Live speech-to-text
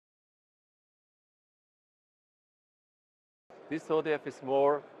This ODF is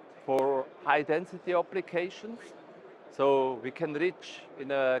more for high density applications. So we can reach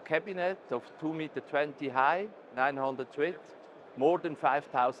in a cabinet of 2.20 m high, 900 width, more than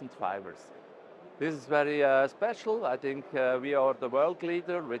 5,000 fibers. This is very special. I think we are the world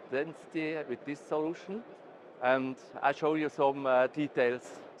leader with density with this solution. And I show you some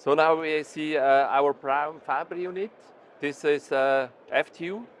details. So now we see our brown fiber unit. This is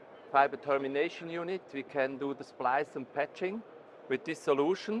FTU, fiber termination unit. We can do the splice and patching with this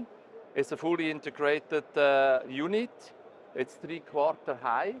solution. It's a fully integrated unit. It's 3/4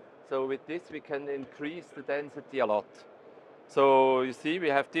 high. So with this we can increase the density a lot. So you see we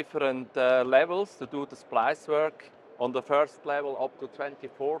have different levels to do the splice work. On the first level up to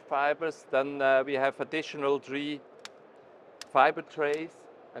 24 fibers. Then we have additional 3 fiber trays.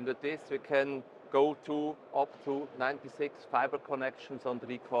 And with this we can go to up to 96 fiber connections on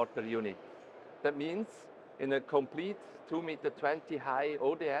 3/4 unit. That means in a complete 2.20 m high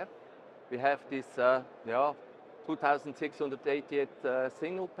ODF, we have this 2,688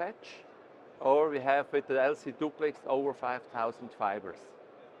 single patch, or we have with the LC duplex over 5,000 fibers.